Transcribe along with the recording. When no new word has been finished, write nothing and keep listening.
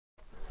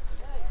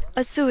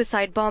A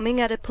suicide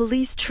bombing at a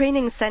police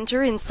training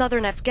center in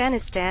southern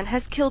Afghanistan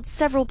has killed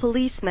several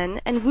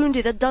policemen and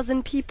wounded a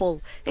dozen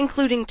people,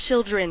 including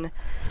children.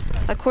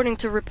 According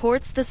to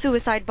reports, the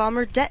suicide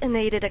bomber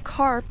detonated a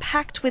car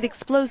packed with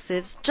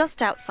explosives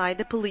just outside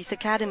the police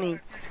academy.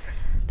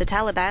 The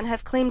Taliban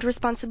have claimed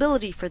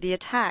responsibility for the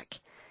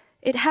attack.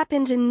 It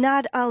happened in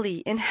Nad Ali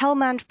in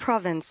Helmand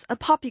province, a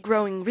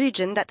poppy-growing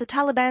region that the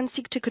Taliban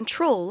seek to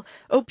control,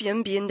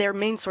 opium being their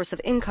main source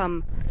of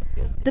income.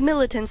 The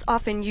militants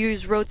often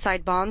use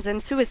roadside bombs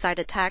and suicide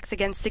attacks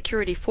against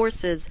security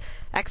forces.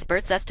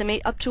 Experts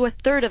estimate up to a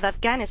third of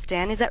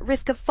Afghanistan is at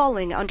risk of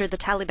falling under the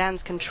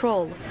Taliban's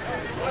control.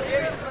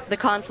 The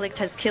conflict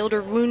has killed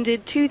or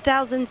wounded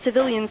 2,000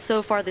 civilians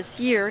so far this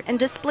year and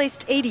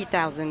displaced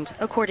 80,000,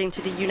 according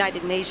to the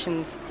United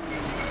Nations.